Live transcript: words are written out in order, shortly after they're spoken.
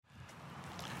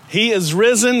He is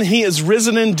risen. He is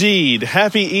risen indeed.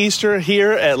 Happy Easter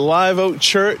here at Live Oak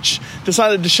Church.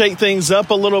 Decided to shake things up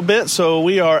a little bit, so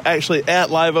we are actually at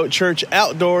Live Oak Church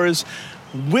outdoors.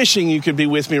 Wishing you could be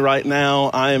with me right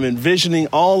now. I am envisioning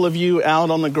all of you out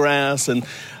on the grass, and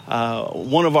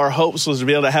one of our hopes was to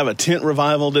be able to have a tent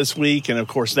revival this week, and of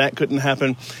course that couldn't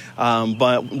happen.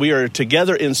 But we are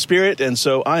together in spirit, and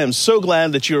so I am so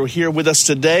glad that you're here with us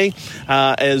today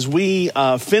as we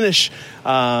finish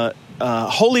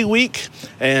Holy Week.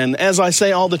 And as I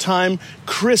say all the time,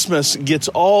 Christmas gets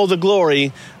all the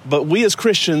glory, but we as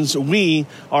Christians, we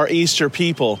are Easter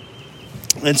people.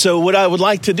 And so what I would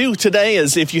like to do today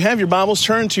is, if you have your Bibles,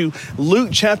 turn to Luke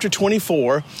chapter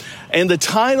 24. And the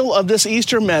title of this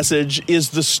Easter message is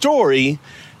The Story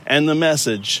and the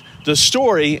Message. The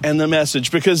Story and the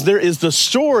Message. Because there is the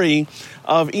story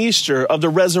of Easter, of the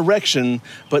resurrection,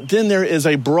 but then there is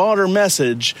a broader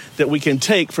message that we can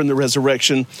take from the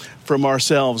resurrection from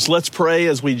ourselves. Let's pray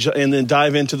and then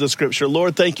dive into the scripture.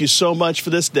 Lord, thank you so much for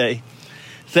this day.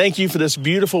 Thank you for this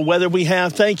beautiful weather we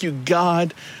have. Thank you,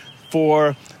 God,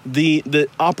 for the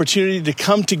opportunity to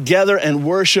come together and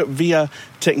worship via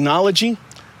technology,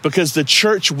 because the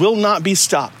church will not be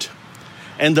stopped.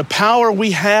 And the power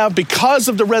we have because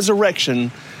of the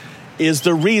resurrection is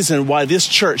the reason why this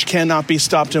church cannot be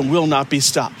stopped and will not be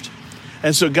stopped.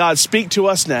 And so God, speak to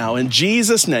us now in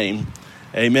Jesus' name.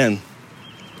 Amen.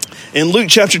 In Luke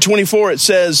chapter 24, it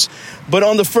says, "But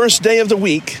on the first day of the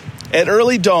week, at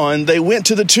early dawn, they went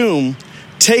to the tomb,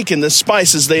 taking the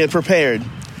spices they had prepared.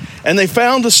 And they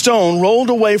found the stone rolled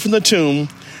away from the tomb,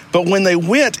 but when they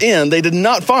went in, they did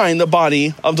not find the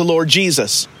body of the Lord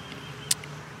Jesus.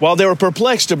 While they were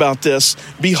perplexed about this,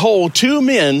 behold, two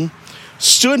men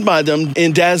stood by them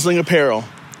in dazzling apparel.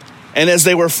 And as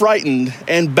they were frightened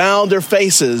and bowed their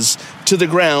faces to the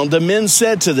ground, the men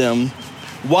said to them,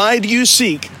 'Why do you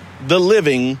seek the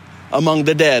living among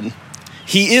the dead?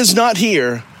 He is not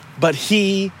here, but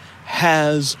he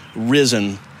has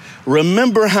risen.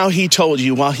 Remember how he told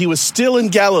you while he was still in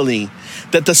Galilee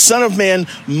that the Son of Man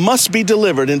must be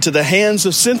delivered into the hands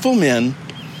of sinful men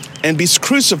and be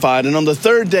crucified, and on the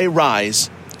third day rise.'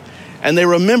 And they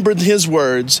remembered his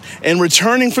words, and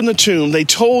returning from the tomb, they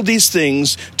told these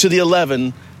things to the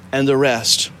 11 and the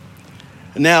rest.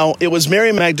 Now it was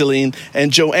Mary Magdalene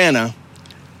and Joanna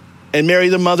and Mary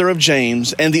the mother of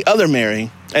James and the other Mary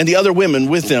and the other women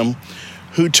with them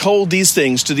who told these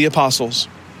things to the apostles.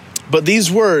 But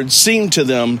these words seemed to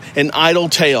them an idle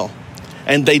tale,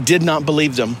 and they did not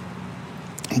believe them.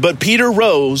 But Peter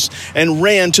rose and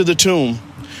ran to the tomb.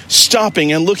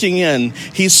 Stopping and looking in,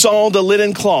 he saw the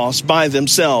linen cloths by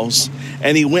themselves,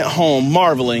 and he went home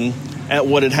marveling at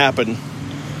what had happened."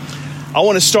 I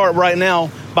want to start right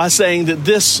now by saying that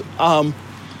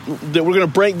that we're going to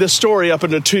break this story up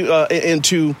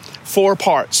into four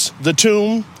parts: the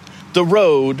tomb, the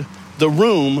road, the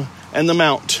room, and the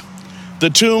mount. The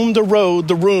tomb, the road,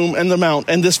 the room, and the mount.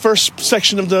 And this first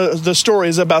section of the story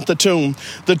is about the tomb.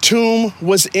 The tomb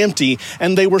was empty,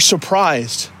 and they were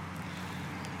surprised.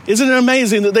 Isn't it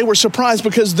amazing that they were surprised?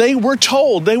 Because they were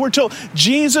told,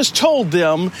 Jesus told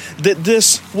them that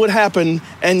this would happen,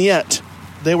 and yet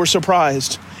they were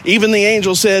surprised. Even the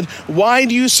angel said, "Why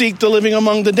do you seek the living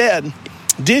among the dead?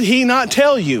 Did he not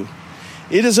tell you?"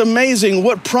 It is amazing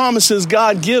what promises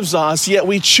God gives us, yet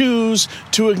we choose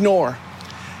to ignore.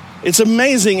 It's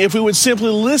amazing if we would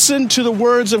simply listen to the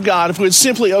words of God, if we would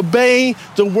simply obey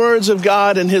the words of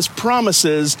God and his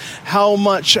promises, how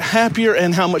much happier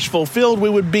and how much fulfilled we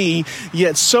would be.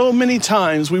 Yet so many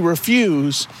times we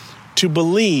refuse to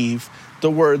believe the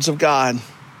words of God.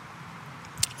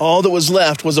 All that was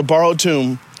left was a borrowed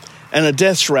tomb and a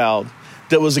death shroud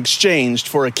that was exchanged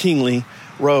for a kingly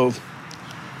robe.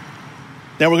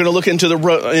 Now we're going to look into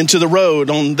the road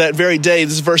on that very day.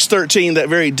 This is verse 13. That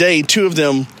very day, two of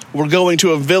them were going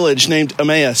to a village named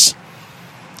Emmaus.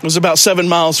 It was about 7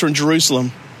 miles from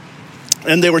Jerusalem.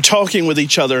 And they were talking with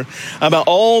each other about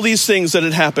all these things that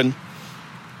had happened.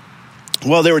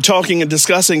 While they were talking and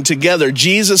discussing together,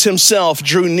 Jesus himself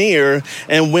drew near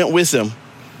and went with them.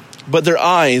 But their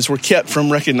eyes were kept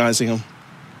from recognizing him.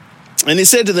 And he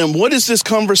said to them, "What is this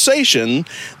conversation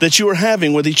that you are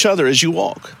having with each other as you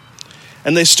walk?"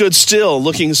 And they stood still,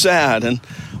 looking sad. And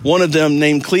one of them,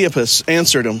 named Cleopas,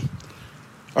 answered him,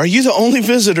 "Are you the only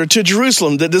visitor to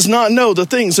Jerusalem that does not know the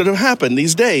things that have happened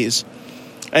these days?"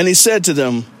 And he said to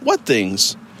them, "What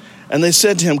things?" And they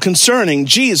said to him, "Concerning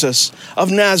Jesus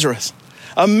of Nazareth,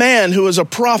 a man who is a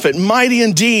prophet, mighty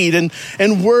in deed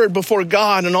and word before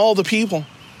God and all the people,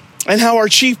 and how our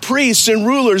chief priests and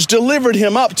rulers delivered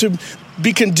him up to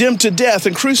be condemned to death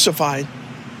and crucified.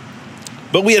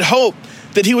 But we had hoped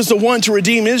that he was the one to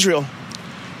redeem Israel.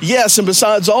 Yes, and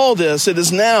besides all this, it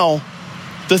is now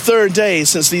the third day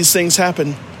since these things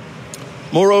happened.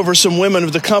 Moreover, some women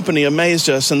of the company amazed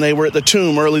us, and they were at the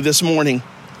tomb early this morning.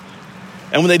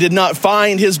 And when they did not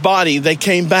find his body, they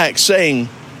came back, saying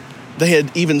they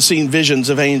had even seen visions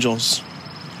of angels.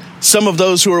 Some of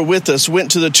those who were with us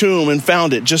went to the tomb and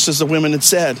found it, just as the women had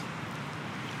said.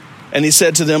 And he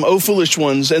said to them, O foolish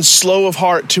ones, and slow of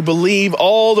heart to believe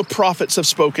all the prophets have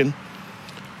spoken.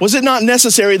 Was it not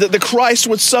necessary that the Christ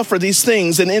would suffer these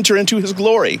things and enter into his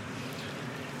glory?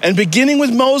 And beginning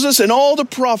with Moses and all the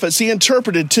prophets, he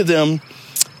interpreted to them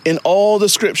in all the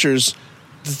scriptures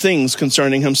the things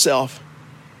concerning himself.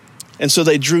 And so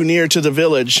they drew near to the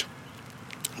village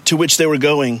to which they were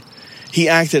going. He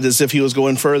acted as if he was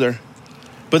going further.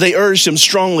 But they urged him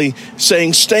strongly,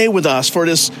 saying, Stay with us, for it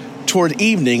is toward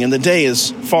evening, and the day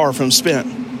is far from spent.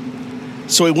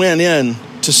 So he went in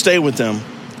to stay with them.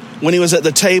 When he was at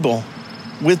the table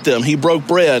with them, he broke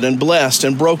bread and blessed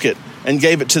and broke it and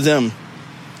gave it to them.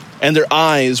 And their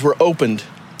eyes were opened,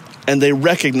 and they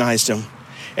recognized him,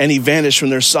 and he vanished from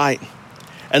their sight.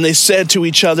 And they said to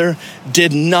each other,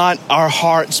 Did not our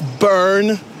hearts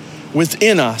burn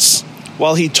within us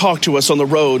while he talked to us on the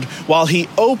road, while he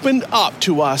opened up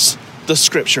to us the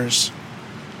scriptures?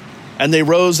 And they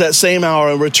rose that same hour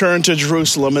and returned to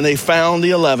Jerusalem, and they found the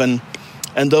 11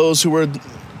 and those who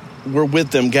were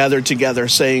with them gathered together,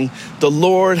 saying, The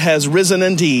Lord has risen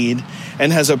indeed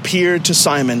and has appeared to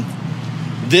Simon.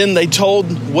 Then they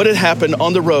told what had happened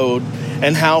on the road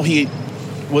and how he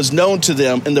was known to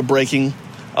them in the breaking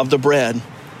of the bread.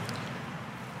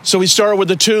 So we started with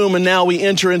the tomb, and now we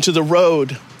enter into the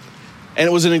road. And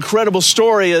it was an incredible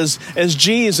story as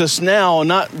Jesus, now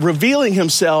not revealing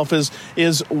himself,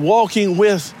 is walking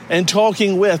with and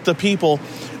talking with the people,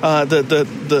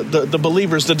 the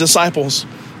believers, the disciples.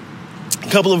 A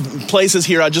couple of places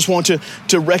here I just want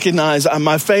to recognize. One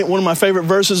of my favorite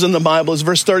verses in the Bible is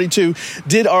verse 32.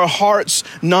 Did our hearts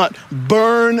not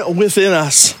burn within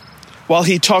us while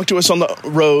he talked to us on the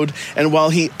road and while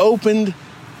he opened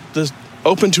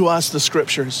to us the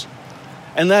scriptures?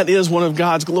 And that is one of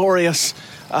God's glorious,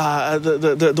 one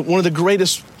of the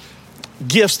greatest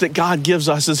gifts that God gives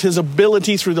us is his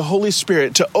ability through the Holy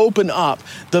Spirit to open up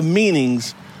the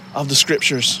meanings of the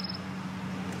scriptures.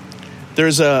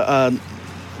 There's a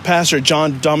pastor,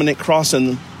 John Dominic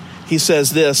Crossan. He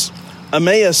says this: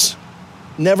 Emmaus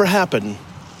never happened.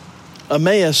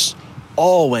 Emmaus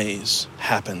always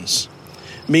happens.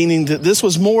 Meaning that this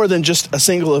was more than just a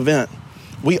single event.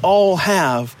 We all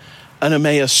have an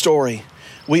Emmaus story.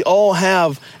 We all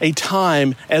have a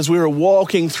time as we are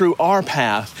walking through our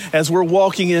path, as we're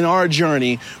walking in our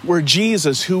journey, where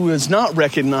Jesus, who is not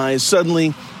recognized,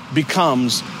 suddenly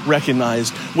becomes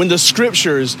recognized. When the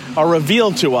scriptures are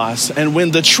revealed to us, and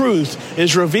when the truth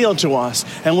is revealed to us,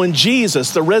 and when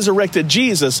Jesus, the resurrected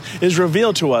Jesus, is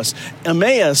revealed to us,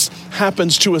 Emmaus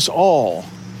happens to us all.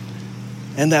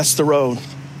 And that's the road.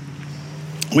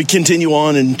 We continue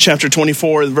on in chapter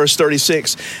 24, verse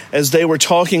 36. As they were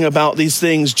talking about these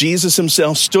things, Jesus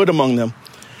himself stood among them,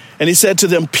 and he said to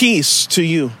them, Peace to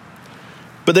you.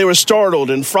 But they were startled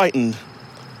and frightened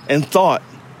and thought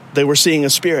they were seeing a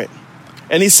spirit.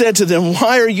 And he said to them,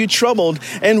 Why are you troubled?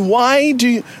 And why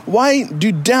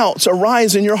do doubts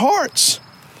arise in your hearts?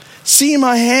 See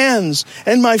my hands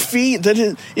and my feet, that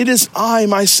it is I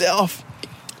myself.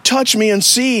 Touch me and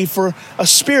see, for a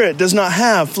spirit does not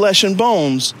have flesh and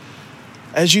bones,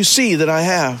 as you see that I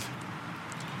have.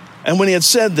 And when he had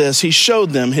said this, he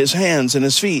showed them his hands and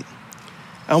his feet.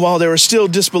 And while they were still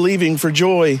disbelieving for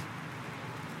joy,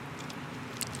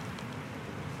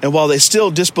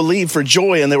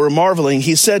 and they were marveling,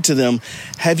 he said to them,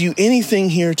 Have you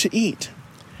anything here to eat?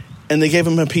 And they gave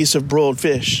him a piece of broiled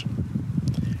fish.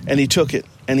 And he took it,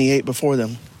 and he ate before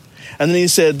them. And then he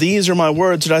said, These are my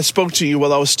words that I spoke to you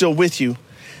while I was still with you,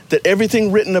 that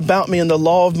everything written about me in the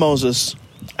law of Moses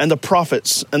and the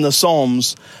prophets and the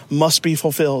Psalms must be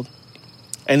fulfilled.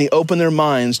 And he opened their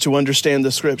minds to understand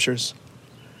the scriptures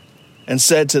and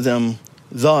said to them,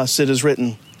 Thus it is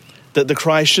written, that the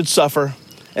Christ should suffer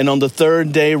and on the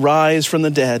third day rise from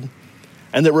the dead,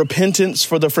 and that repentance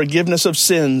for the forgiveness of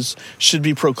sins should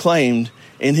be proclaimed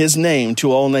in his name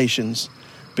to all nations,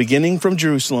 beginning from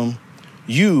Jerusalem.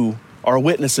 You are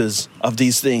witnesses of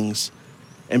these things.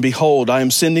 And behold, I am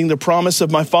sending the promise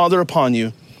of my Father upon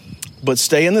you, but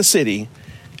stay in the city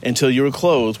until you are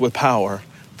clothed with power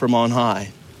from on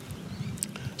high.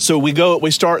 So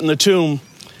we start in the tomb,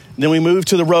 then we move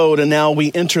to the road, and now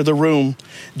we enter the room.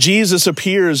 Jesus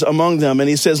appears among them, and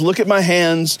he says, Look at my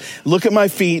hands, look at my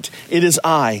feet, it is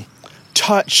I.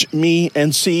 Touch me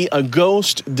and see. A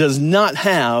ghost does not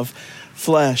have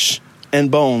flesh and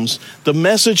bones. The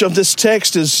message of this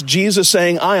text is Jesus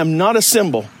saying, I am not a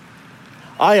symbol.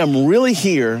 I am really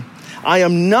here. I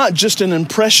am not just an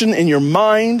impression in your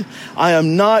mind. I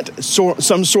am not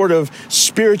some sort of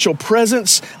spiritual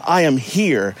presence. I am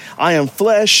here. I am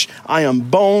flesh. I am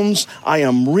bones. I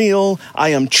am real. I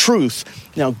am truth.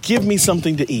 Now give me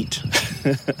something to eat.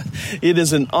 It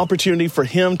is an opportunity for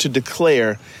him to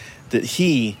declare that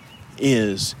he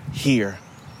is here.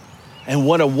 And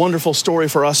what a wonderful story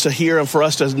for us to hear and for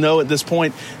us to know at this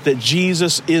point that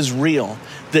Jesus is real.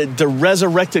 That the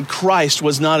resurrected Christ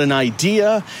was not an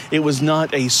idea. It was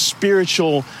not a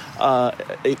spiritual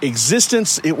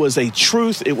existence. It was a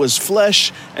truth. It was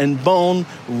flesh and bone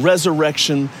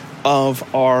resurrection of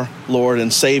our Lord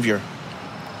and Savior.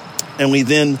 And we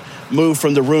then move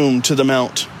from the room to the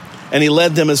mount. And he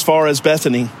led them as far as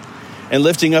Bethany. And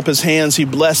lifting up his hands, he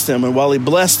blessed them. And while he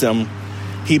blessed them,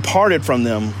 he parted from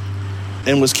them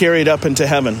and was carried up into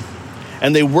heaven.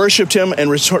 And they worshiped him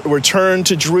and returned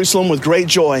to Jerusalem with great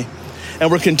joy and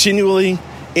were continually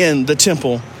in the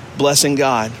temple blessing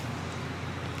God.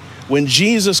 When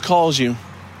Jesus calls you,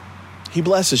 he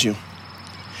blesses you.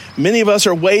 Many of us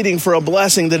are waiting for a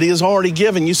blessing that he has already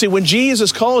given. You see, when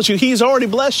Jesus calls you, he's already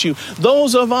blessed you.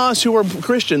 Those of us who are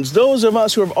Christians, those of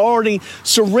us who have already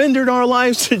surrendered our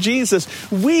lives to Jesus,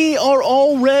 we are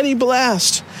already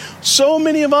blessed. So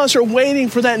many of us are waiting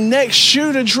for that next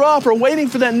shoe to drop or waiting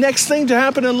for that next thing to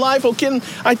happen in life. Oh, can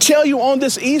I tell you on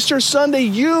this Easter Sunday,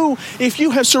 if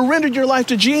you have surrendered your life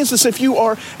to Jesus, if you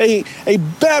are a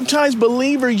baptized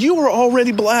believer, you are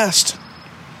already blessed.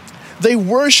 They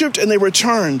worshiped and they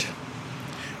returned.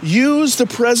 Use the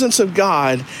presence of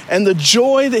God and the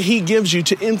joy that he gives you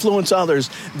to influence others.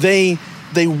 They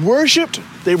worshiped,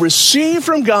 they received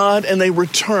from God, and they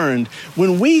returned.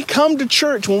 When we come to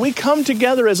church, when we come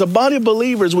together as a body of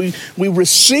believers, we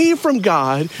receive from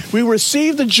God, we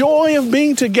receive the joy of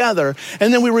being together,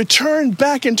 and then we return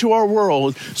back into our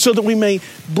world so that we may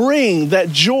bring that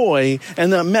joy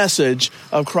and that message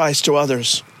of Christ to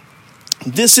others.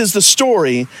 This is the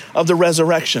story of the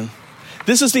resurrection.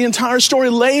 This is the entire story,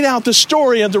 laid out the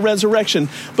story of the resurrection.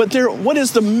 But what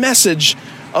is the message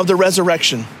of the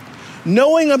resurrection?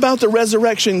 Knowing about the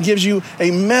resurrection gives you a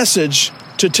message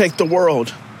to take the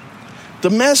world.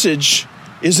 The message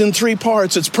is in three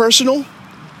parts. It's personal,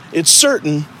 it's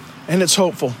certain, and it's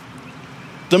hopeful.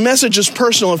 The message is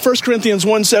personal. In 1 Corinthians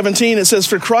 1:17, it says,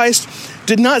 "For Christ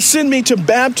did not send me to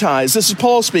baptize," this is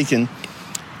Paul speaking,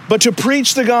 "but to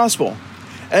preach the gospel,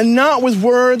 and not with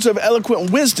words of eloquent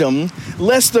wisdom,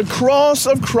 lest the cross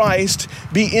of Christ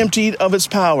be emptied of its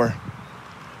power.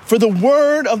 For the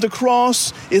word of the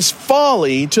cross is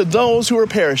folly to those who are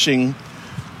perishing,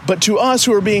 but to us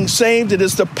who are being saved, it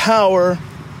is the power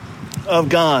of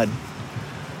God."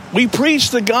 We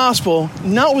preach the gospel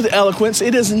not with eloquence.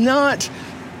 It is not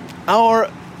our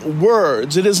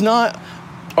words. It is not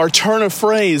our turn of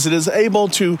phrase. It is able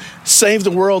to save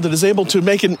the world. It is able to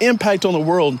make an impact on the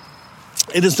world.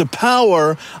 It is the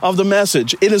power of the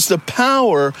message. It is the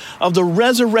power of the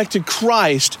resurrected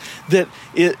Christ that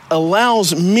it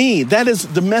allows me. That is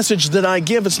the message that I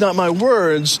give. It's not my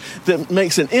words that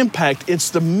makes an impact. It's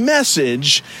the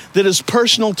message that is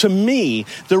personal to me.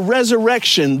 The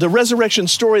resurrection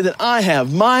story that I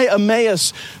have, my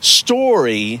Emmaus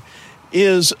story,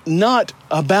 is not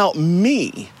about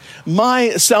me.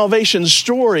 My salvation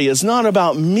story is not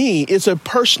about me. It's a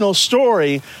personal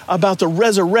story about the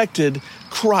resurrected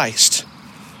Christ.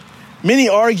 Many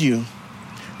argue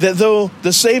that though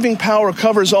the saving power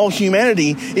covers all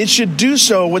humanity, it should do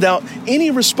so without any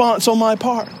response on my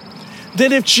part.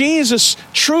 That if Jesus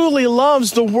truly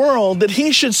loves the world, that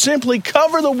he should simply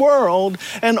cover the world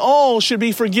and all should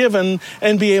be forgiven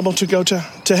and be able to go to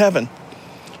heaven.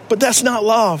 But that's not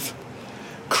love.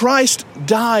 Christ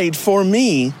died for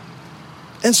me,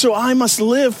 and so I must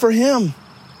live for him.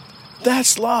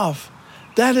 That's love.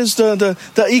 That is the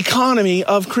economy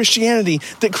of Christianity,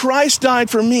 that Christ died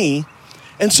for me,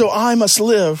 and so I must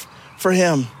live for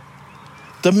him.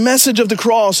 The message of the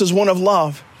cross is one of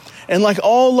love. And like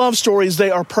all love stories,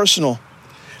 they are personal.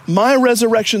 My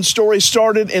resurrection story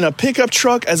started in a pickup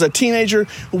truck as a teenager,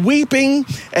 weeping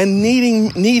and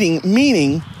needing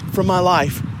meaning from my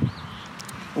life.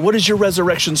 What is your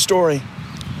resurrection story?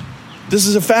 This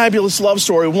is a fabulous love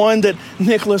story, one that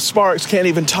Nicholas Sparks can't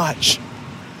even touch.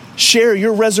 Share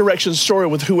your resurrection story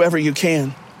with whoever you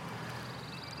can.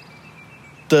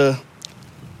 The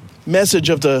message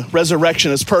of the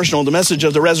resurrection is personal. The message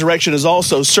of the resurrection is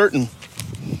also certain.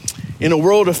 In a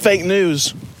world of fake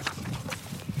news,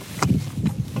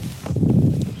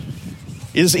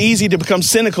 it is easy to become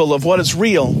cynical of what is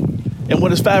real and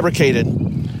what is fabricated,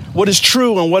 what is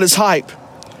true and what is hype.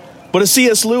 But as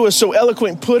C.S. Lewis so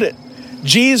eloquently put it,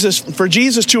 for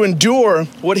Jesus to endure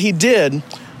what he did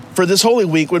for this Holy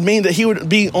Week would mean that he would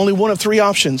be only one of three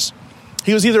options.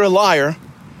 He was either a liar.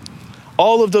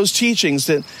 All of those teachings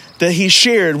that he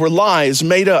shared were lies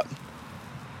made up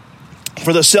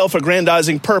for the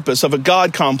self-aggrandizing purpose of a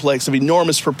God complex of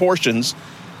enormous proportions.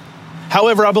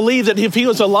 However, I believe that if he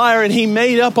was a liar and he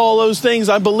made up all those things,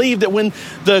 I believe that when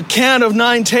the cat of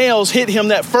nine tails hit him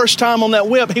that first time on that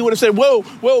whip, he would have said, whoa,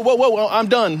 I'm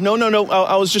done. No,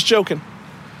 I was just joking.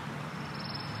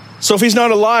 So if he's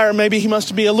not a liar, maybe he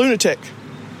must be a lunatic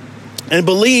and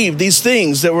believe these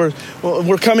things that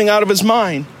were coming out of his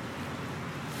mind.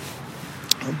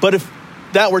 But if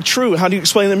that were true, how do you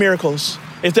explain the miracles?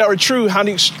 If that were true, how do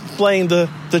you explain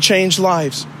the changed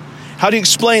lives? How do you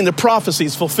explain the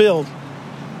prophecies fulfilled?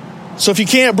 So if you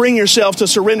can't bring yourself to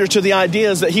surrender to the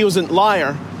ideas that he was a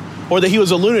liar or that he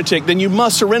was a lunatic, then you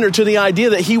must surrender to the idea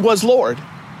that he was Lord,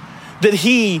 that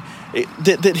he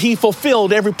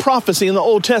fulfilled every prophecy in the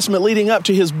Old Testament leading up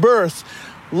to his birth,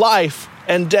 life,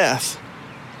 and death.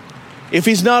 If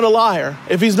he's not a liar,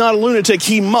 if he's not a lunatic,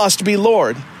 he must be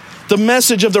Lord. The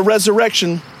message of the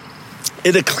resurrection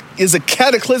is a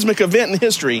cataclysmic event in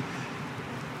history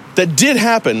that did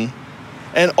happen,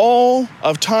 and all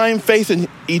of time, faith, and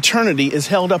eternity is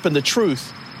held up in the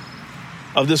truth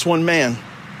of this one man.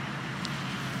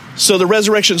 So the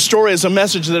resurrection story is a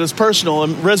message that is personal.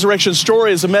 The resurrection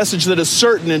story is a message that is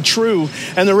certain and true.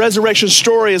 And the resurrection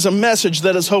story is a message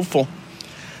that is hopeful.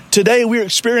 Today we're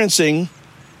experiencing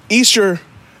Easter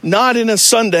not in our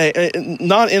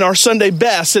Sunday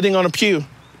best sitting on a pew.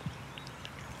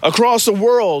 Across the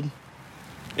world,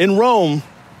 in Rome,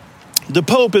 the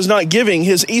Pope is not giving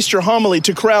his Easter homily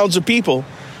to crowds of people,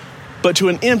 but to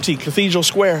an empty cathedral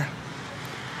square.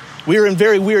 We are in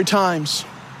very weird times.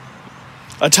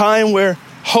 A time where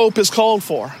hope is called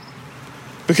for.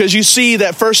 Because you see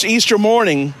that first Easter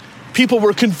morning, people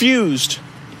were confused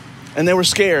and they were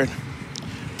scared.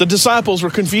 The disciples were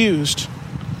confused.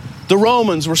 The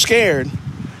Romans were scared.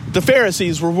 The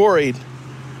Pharisees were worried.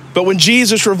 But when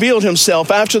Jesus revealed himself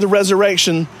after the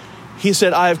resurrection, he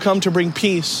said, I have come to bring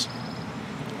peace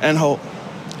and hope.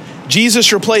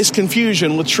 Jesus replaced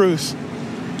confusion with truth.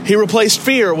 He replaced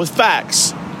fear with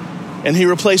facts. And he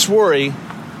replaced worry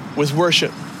with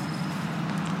worship.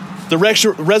 The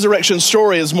resurrection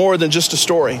story is more than just a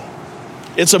story.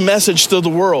 It's a message to the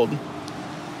world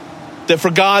that for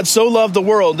God so loved the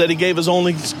world that he gave his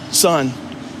only son,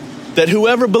 that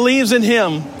whoever believes in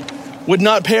him would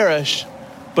not perish,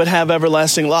 but have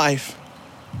everlasting life.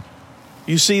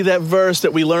 You see that verse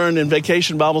that we learned in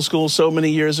Vacation Bible School so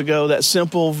many years ago, that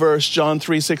simple verse, John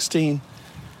 3:16.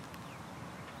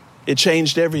 It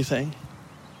changed everything.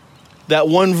 That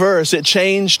one verse, it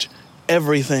changed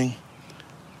everything.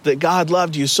 That God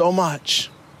loved you so much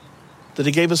that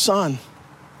he gave his son.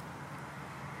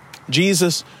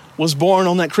 Jesus was born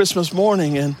on that Christmas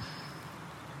morning, and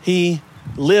he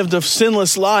lived a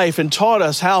sinless life and taught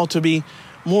us how to be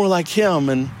more like him.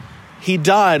 And he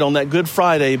died on that Good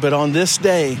Friday, but on this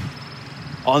day,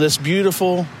 on this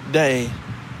beautiful day,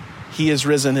 he is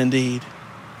risen indeed.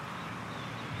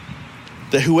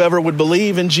 That whoever would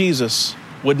believe in Jesus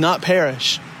would not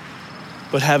perish,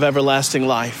 but have everlasting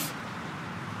life.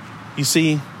 You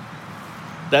see,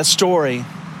 that story,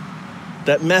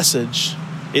 that message,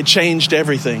 it changed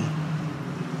everything.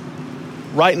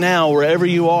 Right now, wherever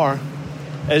you are,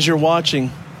 as you're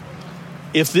watching,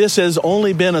 if this has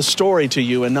only been a story to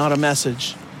you and not a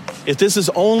message, if this has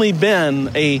only been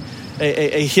a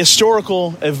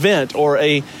historical event or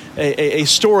a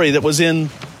story that was in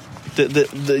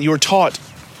that you were taught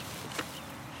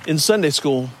in Sunday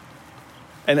school,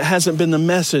 and it hasn't been the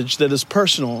message that is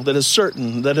personal, that is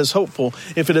certain, that is hopeful,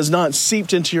 if it has not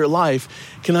seeped into your life,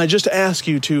 can I just ask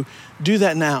you to do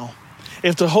that now?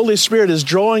 If the Holy Spirit is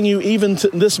drawing you even to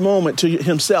this moment to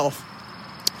himself,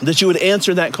 that you would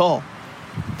answer that call.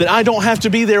 That I don't have to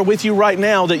be there with you right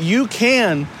now, that you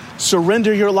can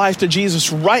surrender your life to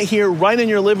Jesus right here, right in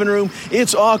your living room.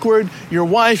 It's awkward. Your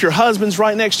wife, your husband's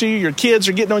right next to you. Your kids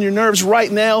are getting on your nerves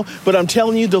right now. But I'm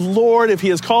telling you, the Lord, if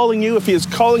he is calling you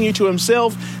to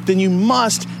himself, then you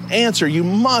must answer. You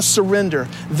must surrender.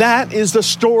 That is the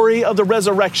story of the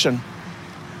resurrection.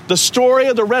 The story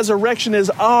of the resurrection is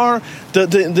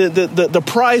the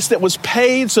price that was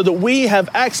paid so that we have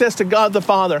access to God the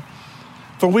Father.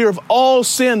 For we have all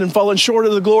sinned and fallen short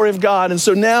of the glory of God. And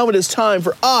so now it is time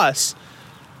for us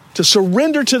to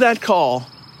surrender to that call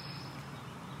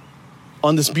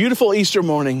on this beautiful Easter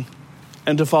morning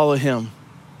and to follow him.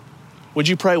 Would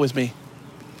you pray with me?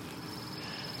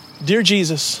 Dear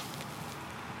Jesus,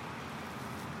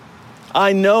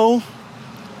 I know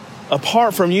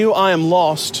Apart from you, I am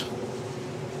lost.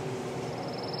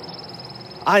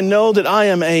 I know that I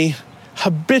am a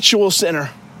habitual sinner.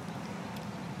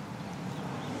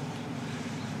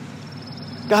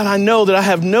 God, I know that I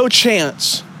have no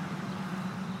chance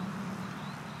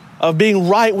of being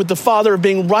right with the Father, of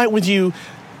being right with you,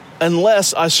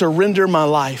 unless I surrender my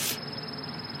life.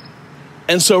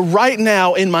 And so right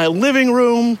now, in my living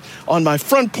room, on my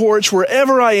front porch,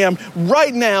 wherever I am,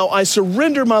 right now, I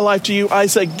surrender my life to you. I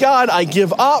say, God, I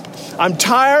give up. I'm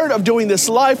tired of doing this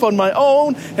life on my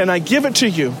own, and I give it to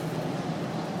you.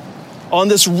 On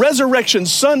this Resurrection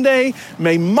Sunday,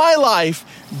 may my life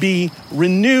be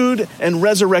renewed and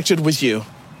resurrected with you.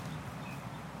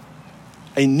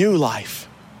 A new life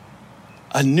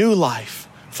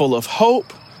full of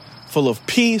hope, full of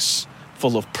peace,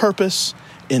 full of purpose.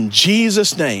 In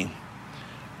Jesus' name,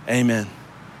 amen.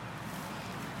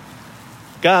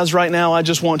 Guys, right now, I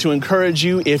just want to encourage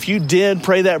you, if you did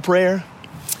pray that prayer,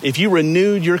 if you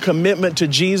renewed your commitment to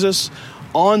Jesus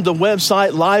on the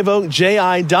website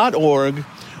liveoakji.org,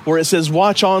 where it says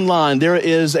watch online, there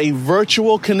is a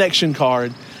virtual connection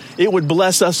card. It would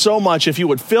bless us so much if you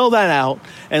would fill that out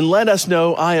and let us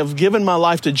know, I have given my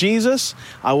life to Jesus.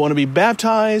 I want to be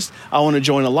baptized. I want to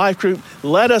join a life group.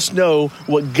 Let us know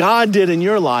what God did in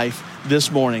your life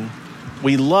this morning.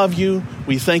 We love you.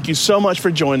 We thank you so much for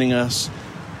joining us.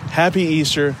 Happy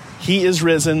Easter. He is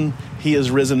risen. He is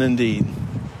risen indeed.